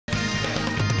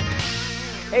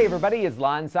Hey everybody, it's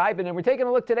Lon.TV, and we're taking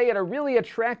a look today at a really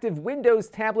attractive Windows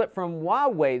tablet from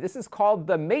Huawei. This is called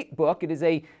the MateBook. It is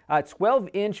a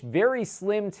 12-inch, very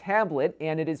slim tablet,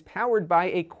 and it is powered by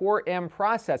a Core M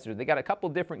processor. They got a couple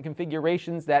different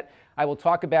configurations that I will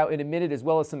talk about in a minute, as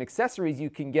well as some accessories you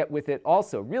can get with it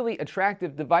also. Really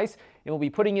attractive device, and we'll be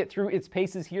putting it through its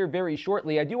paces here very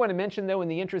shortly. I do want to mention, though, in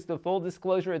the interest of full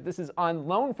disclosure, that this is on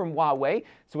loan from Huawei.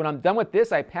 So when I'm done with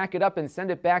this, I pack it up and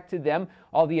send it back to them.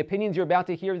 All the opinions you're about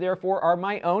to hear, therefore, are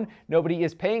my own. Nobody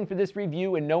is paying for this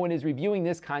review, and no one is reviewing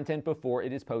this content before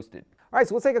it is posted. All right,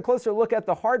 so let's take a closer look at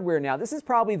the hardware now. This is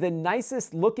probably the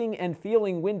nicest looking and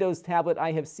feeling Windows tablet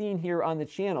I have seen here on the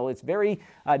channel. It's very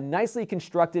nicely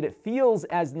constructed. It feels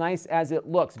as nice as it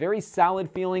looks. Very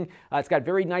solid feeling. It's got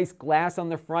very nice glass on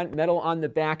the front, metal on the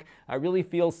back. Really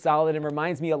feels solid and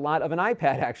reminds me a lot of an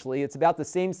iPad, actually. It's about the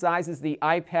same size as the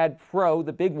iPad Pro,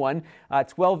 the big one.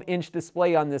 12-inch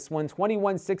display on this one,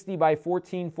 2160 by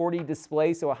 1440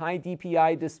 display, so a high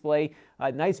DPI display.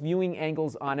 Nice viewing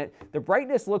angles on it. The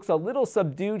brightness looks a little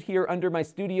subdued here under my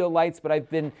studio lights, but I've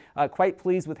been quite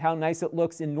pleased with how nice it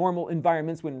looks in normal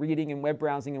environments when reading and web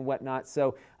browsing and whatnot.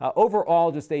 So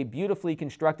overall, just a beautifully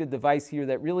constructed device here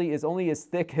that really is only as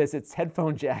thick as its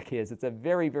headphone jack is. It's a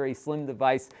very, very slim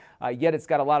device, yet it's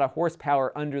got a lot of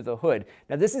horsepower under the hood.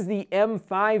 Now this is the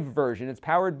M5 version. It's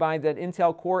powered by the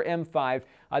Intel Core M5.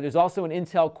 There's also an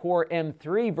Intel Core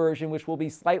M3 version, which will be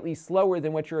slightly slower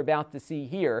than what you're about to see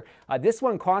here. This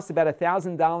one costs about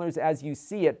 $1,000 as you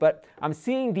see it, but I'm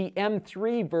seeing the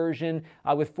M3 version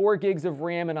with 4 gigs of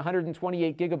RAM and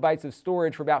 128 gigabytes of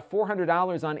storage for about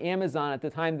 $400 on Amazon at the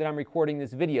time that I'm recording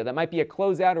this video. That might be a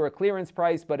closeout or a clearance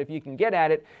price, but if you can get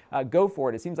at it, go for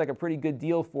it. It seems like a pretty good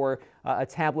deal for a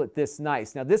tablet this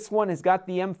nice. Now this one has got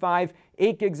the M5,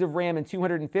 8 gigs of RAM and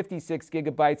 256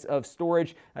 gigabytes of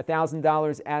storage,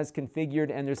 $1,000 as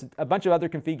configured, and there's a bunch of other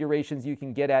configurations you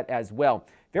can get at as well.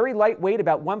 Very lightweight,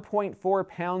 about 1.4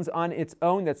 pounds on its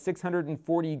own. That's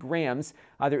 640 grams.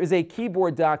 There is a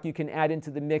keyboard dock you can add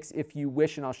into the mix if you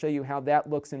wish, and I'll show you how that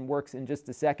looks and works in just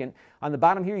a second. On the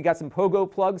bottom here, you got some pogo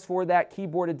plugs for that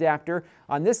keyboard adapter.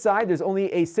 On this side, there's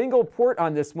only a single port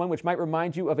on this one, which might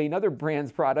remind you of another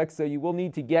brand's product, so you will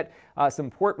need to get some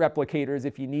port replicators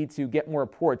if you need to get more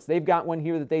ports. They've got one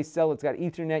here that they sell. It's got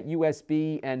Ethernet,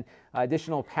 USB, and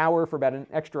additional power for about an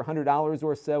extra $100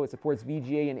 or so. It supports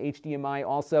VGA and HDMI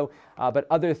also, but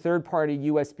other third-party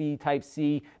USB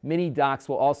Type-C mini docks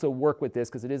will also work with this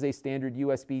because it is a standard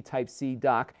USB Type-C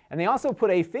dock. And they also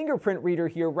put a fingerprint reader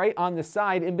here right on the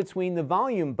side in between the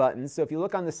volume buttons. So if you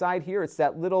look on the side here, it's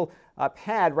that little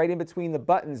pad right in between the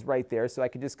buttons right there. So I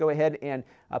can just go ahead and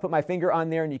put my finger on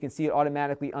there and you can see it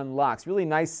automatically unlocks. Really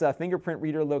nice fingerprint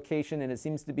reader location, and it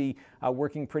seems to be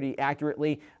working pretty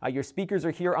accurately. Your speakers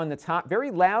are here on the top.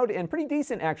 Very loud and pretty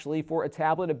decent actually for a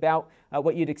tablet, about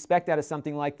what you'd expect out of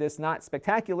something like this. Not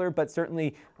spectacular, but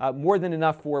certainly more than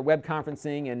enough for web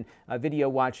conferencing and video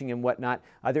watching and whatnot.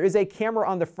 There is a camera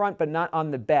on the front but not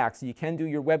on the back, so you can do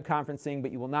your web conferencing,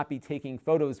 but you will not be taking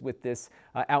photos with this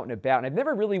out and about. And I've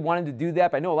never really wanted to do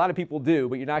that, but I know a lot of people do,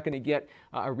 but you're not going to get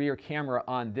a rear camera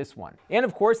on this one. And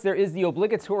of course, there is the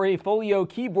obligatory folio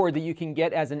keyboard that you can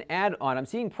get as an add-on. I'm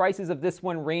seeing prices of this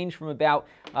one range from about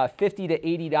 $50 to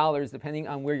 $80, depending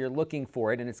on where you're looking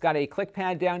for it. And it's got a click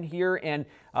pad down here and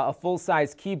a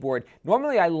full-size keyboard.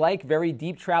 Normally, I like very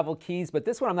deep travel keys, but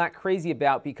this one I'm not crazy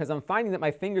about because I'm finding that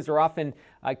my fingers are often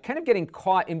kind of getting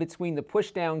caught in between the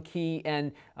push-down key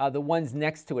and the ones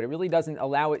next to it. It really doesn't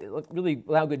allow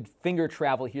good finger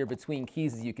travel here between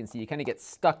keys, as you can see. You kind of get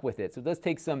stuck with it. So it does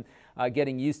take some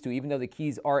getting used to, even though the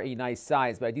keys are a nice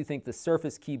size. But I do think the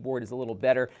Surface keyboard is a little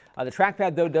better. The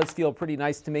trackpad, though, does feel pretty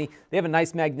nice to me. They have a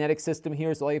nice magnetic system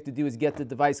here, so all you have to do is get the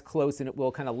device close and it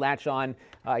will kind of latch on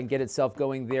and get itself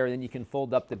going there. And then you can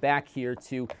fold up the back here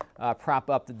to prop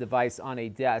up the device on a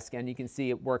desk. And you can see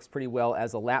it works pretty well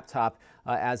as a laptop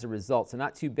as a result. So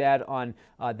not too bad on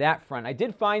that front. I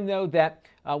did find, though, that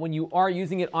when you are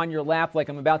using it on your lap, like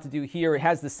I'm about to do here, it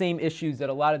has the same issues that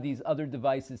a lot of these other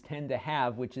devices tend to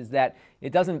have, which is that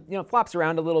it doesn't, it flops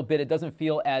around a little bit. It doesn't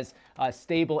feel as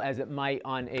stable as it might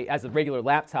on as a regular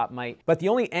laptop might. But the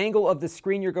only angle of the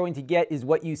screen you're going to get is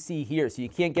what you see here. So you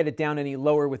can't get it down any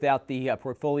lower without the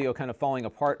portfolio kind of falling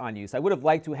apart on you. So I would have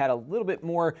liked to have had a little bit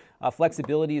more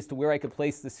flexibility as to where I could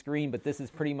place the screen, but this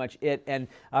is pretty much it. And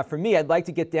for me, I'd like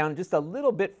to get down just a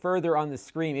little bit further on the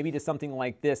screen, maybe to something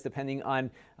like this, depending on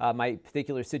my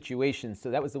particular situation.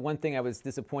 So that was the one thing I was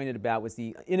disappointed about, was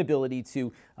the inability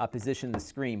to position the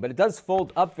screen. But it does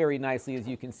fold up very nicely, as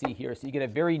you can see here. So you get a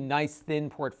very nice thin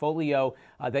portfolio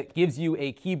that gives you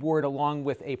a keyboard along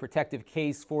with a protective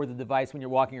case for the device when you're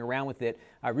walking around with it.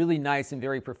 Really nice and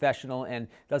very professional, and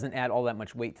doesn't add all that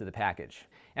much weight to the package.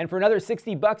 And for another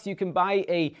 60 bucks, you can buy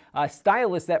a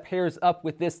stylus that pairs up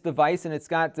with this device, and it's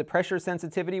got the pressure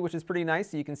sensitivity, which is pretty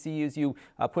nice. So you can see as you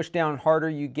push down harder,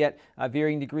 you get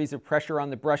varying degrees of pressure on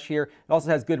the brush here. It also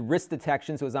has good wrist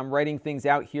detection, so as I'm writing things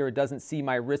out here, it doesn't see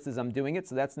my wrist as I'm doing it,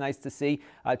 so that's nice to see.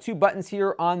 2 buttons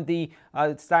here on the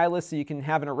stylus, so you can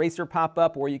have an eraser pop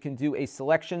up, or you can do a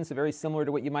selection, so very similar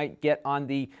to what you might get on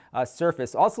the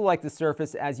Surface. Also like the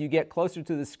Surface, as you get closer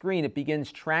to the screen, it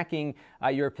begins tracking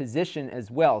your position as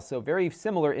well. So very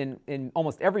similar in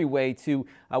almost every way to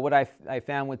what I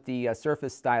found with the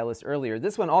Surface stylus earlier.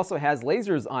 This one also has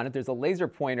lasers on it. There's a laser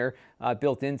pointer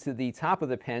built into the top of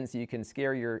the pen, so you can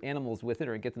scare your animals with it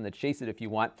or get them to chase it if you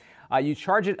want. You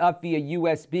charge it up via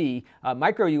USB,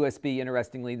 micro USB,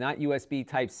 interestingly, not USB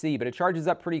Type-C, but it charges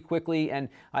up pretty quickly, and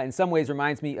in some ways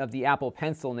reminds me of the Apple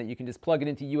Pencil, in that you can just plug it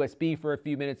into USB for a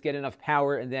few minutes, get enough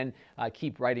power, and then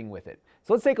keep writing with it.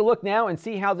 So let's take a look now and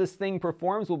see how this thing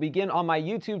performs. We'll begin on my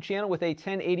YouTube channel with a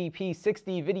 1080p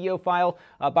 60 video file.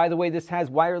 By the way, this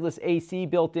has wireless AC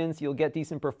built in, so you'll get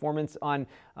decent performance on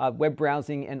web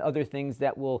browsing and other things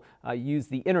that will use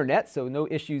the internet, so no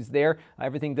issues there.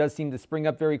 Everything does seem to spring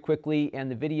up very quickly,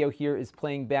 and the video here is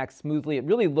playing back smoothly. It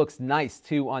really looks nice,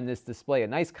 too, on this display. A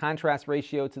nice contrast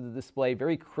ratio to the display,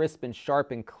 very crisp and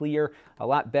sharp and clear. A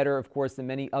lot better, of course, than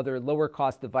many other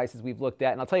lower-cost devices we've looked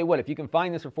at. And I'll tell you what, if you can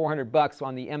find this for 400 bucks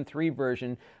on the M3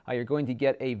 version, you're going to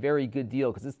get a very good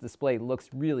deal, because this display looks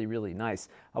really, really nice.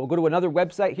 We'll go to another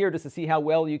website here just to see how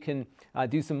well you can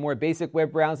do some more basic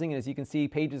web browsing. And as you can see,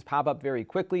 pages pop up very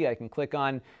quickly. I can click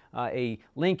on a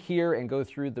link here and go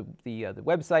through the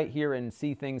website here and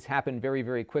see things happen very,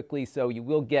 very quickly. So you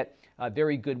will get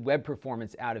very good web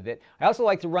performance out of it. I also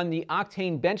like to run the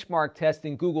Octane benchmark test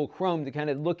in Google Chrome to kind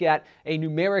of look at a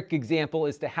numeric example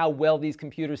as to how well these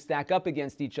computers stack up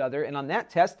against each other. And on that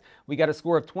test, we got a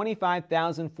score of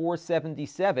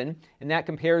 25,477, and that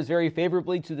compares very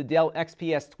favorably to the Dell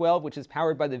XPS 12, which is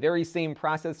powered by the very same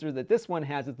processor that this one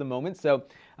has at the moment. So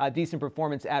decent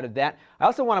performance out of that. I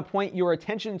also want to point your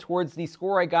attention towards the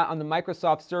score I got on the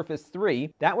Microsoft Surface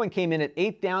 3. That one came in at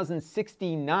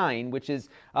 8,069, which is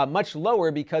much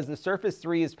lower because the Surface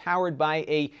 3 is powered by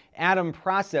a Atom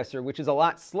processor, which is a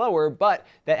lot slower, but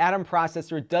that Atom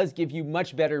processor does give you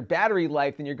much better battery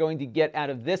life than you're going to get out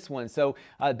of this one. So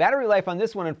battery life on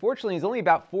this one, unfortunately, is only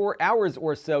about 4 hours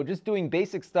or so, just doing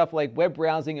basic stuff like web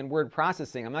browsing and word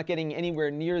processing. I'm not getting anywhere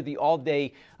near the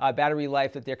all-day battery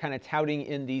life that they're kind of touting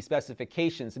in the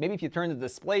specifications. So maybe if you turn the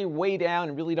display way down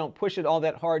and really don't push it all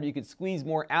that hard, you could squeeze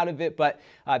more out of it, but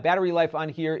battery life on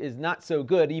here is not so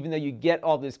good, even though you get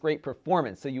all this great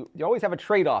performance. So you always have a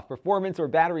trade-off, performance or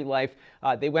battery life.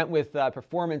 They went with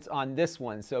performance on this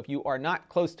one. So if you are not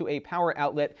close to a power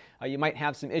outlet, you might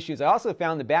have some issues. I also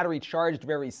found the battery charged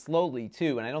very slowly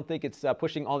too, and I don't think it's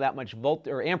pushing all that much volt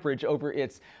or amperage over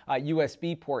its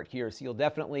USB port here. So you'll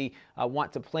definitely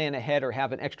want to plan ahead or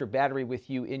have an extra battery with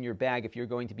you in your bag if you're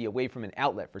going to be away from an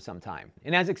outlet for some time.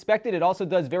 And as expected, it also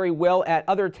does very well at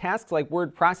other tasks like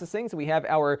word processing. So we have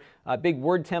our big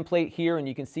Word template here, and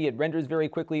you can see it renders very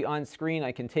quickly on screen.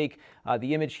 I can take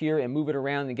the image here and move it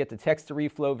around and get the text to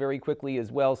reflow very quickly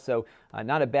as well. So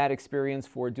not a bad experience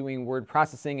for doing word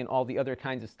processing and all the other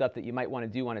kinds of stuff that you might want to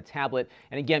do on a tablet.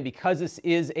 And again, because this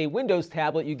is a Windows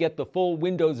tablet, you get the full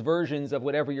Windows versions of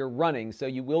whatever you're running. So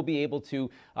you will be able to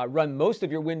run most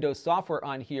of your Windows software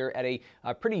on here at a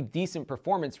pretty decent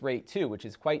performance rate too, which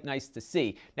is quite nice to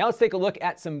see. Now let's take a look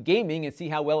at some gaming and see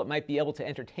how well it might be able to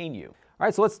entertain you. All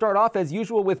right, so let's start off as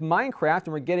usual with Minecraft,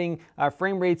 and we're getting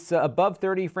frame rates above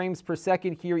 30 frames per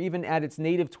second here, even at its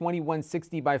native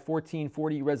 2160 by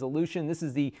 1440 resolution. This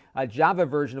is the Java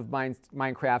version of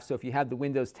Minecraft, so if you have the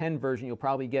Windows 10 version, you'll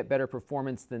probably get better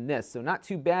performance than this. So not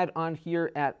too bad on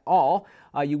here at all.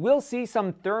 You will see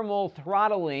some thermal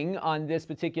throttling on this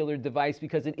particular device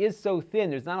because it is so thin.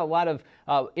 There's not a lot of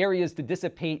areas to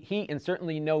dissipate heat, and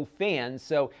certainly no fans.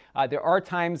 So there are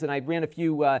times, and I ran a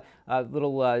few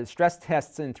little stress tests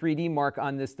tests in 3D Mark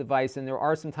on this device, and there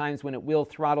are some times when it will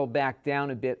throttle back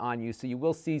down a bit on you, so you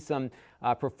will see some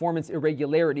performance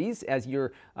irregularities as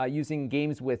you're using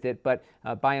games with it, but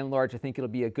by and large I think it'll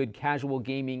be a good casual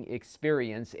gaming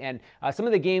experience. And some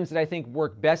of the games that I think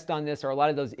work best on this are a lot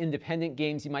of those independent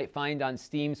games you might find on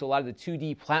Steam, so a lot of the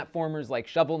 2D platformers like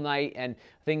Shovel Knight and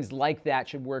things like that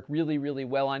should work really, really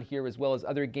well on here, as well as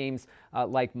other games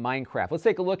like Minecraft. Let's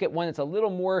take a look at one that's a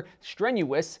little more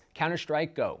strenuous,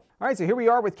 Counterstrike Go. All right, so here we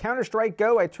are with Counterstrike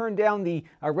Go. I turned down the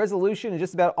resolution and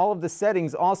just about all of the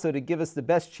settings also to give us the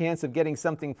best chance of getting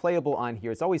something playable on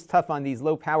here. It's always tough on these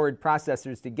low-powered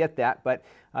processors to get that, but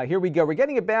here we go. We're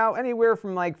getting about anywhere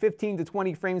from like 15 to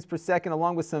 20 frames per second,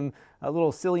 along with some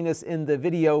little silliness in the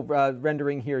video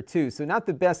rendering here too. So not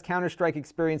the best Counter-Strike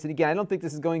experience. And again, I don't think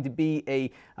this is going to be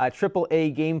a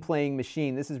AAA game-playing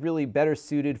machine. This is really better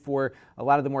suited for a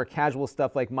lot of the more casual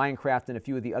stuff like Minecraft and a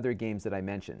few of the other games that I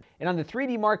mentioned. And on the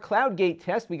 3D Mark CloudGate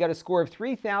test, we got a score of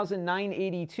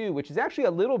 3,982, which is actually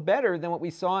a little better than what we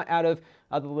saw out of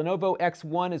the Lenovo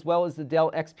X1 as well as the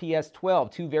Dell XPS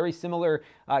 12, two very similar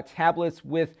tablets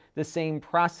with the same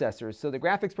processors. So the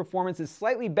graphics performance is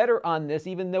slightly better on this,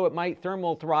 even though it might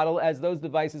thermal throttle as those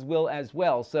devices will as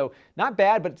well. So not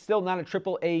bad, but still not a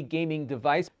AAA gaming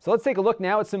device. So let's take a look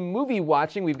now at some movie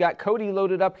watching. We've got Kodi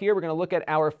loaded up here. We're going to look at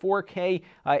our 4K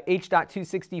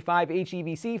H.265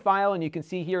 HEVC file, and you can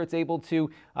see here it's able to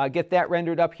get that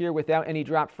rendered up here without any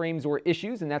drop frames or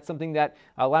issues, and that's something that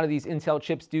a lot of these Intel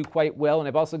chips do quite well. And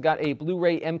I've also got a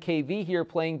Blu-ray MKV here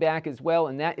playing back as well,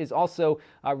 and that is also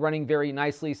running very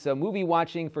nicely. So movie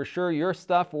watching for sure, your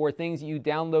stuff or things you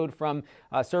download from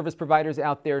service providers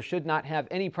out there should not have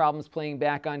any problems playing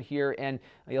back on here, and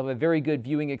you'll have a very good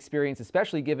viewing experience,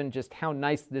 especially given just how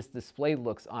nice this display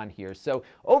looks on here. So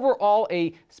overall,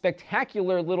 a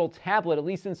spectacular little tablet, at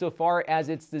least insofar as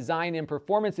its design and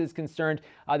performance is concerned.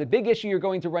 The big issue you're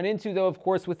going to run into, though, of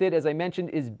course, with it, as I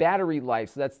mentioned, is battery life.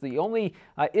 So that's the only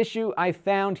issue I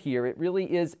found here. It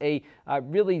really is a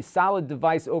really solid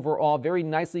device overall, very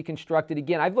nicely constructed.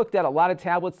 Again, I've looked at a lot of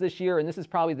tablets this year, and this is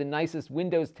probably the nicest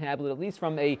Windows tablet, at least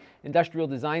from a industrial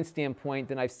design standpoint,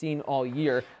 than I've seen all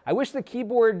year. I wish the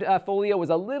keyboard folio was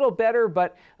a little better,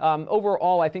 but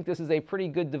overall, I think this is a pretty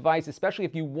good device, especially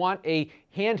if you want a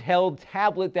handheld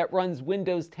tablet that runs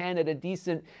Windows 10 at a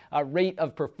decent rate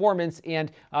of performance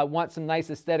and want some nice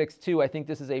aesthetics too. I think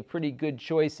this is a pretty good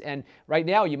choice, and right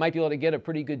now you might be able to get a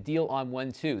pretty good deal on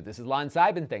one too. This is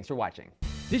Lon.TV, and thanks for watching.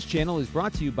 This channel is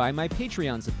brought to you by my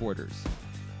Patreon supporters.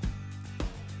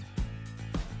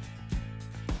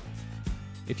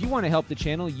 If you want to help the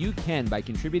channel, you can by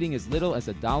contributing as little as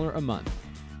 $1 a month.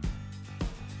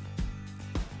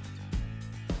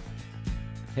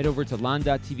 Head over to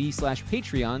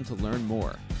Lon.TV/Patreon to learn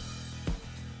more.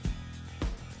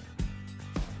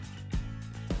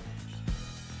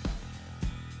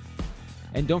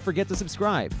 And don't forget to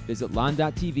subscribe. Visit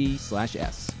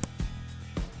Lon.TV/S.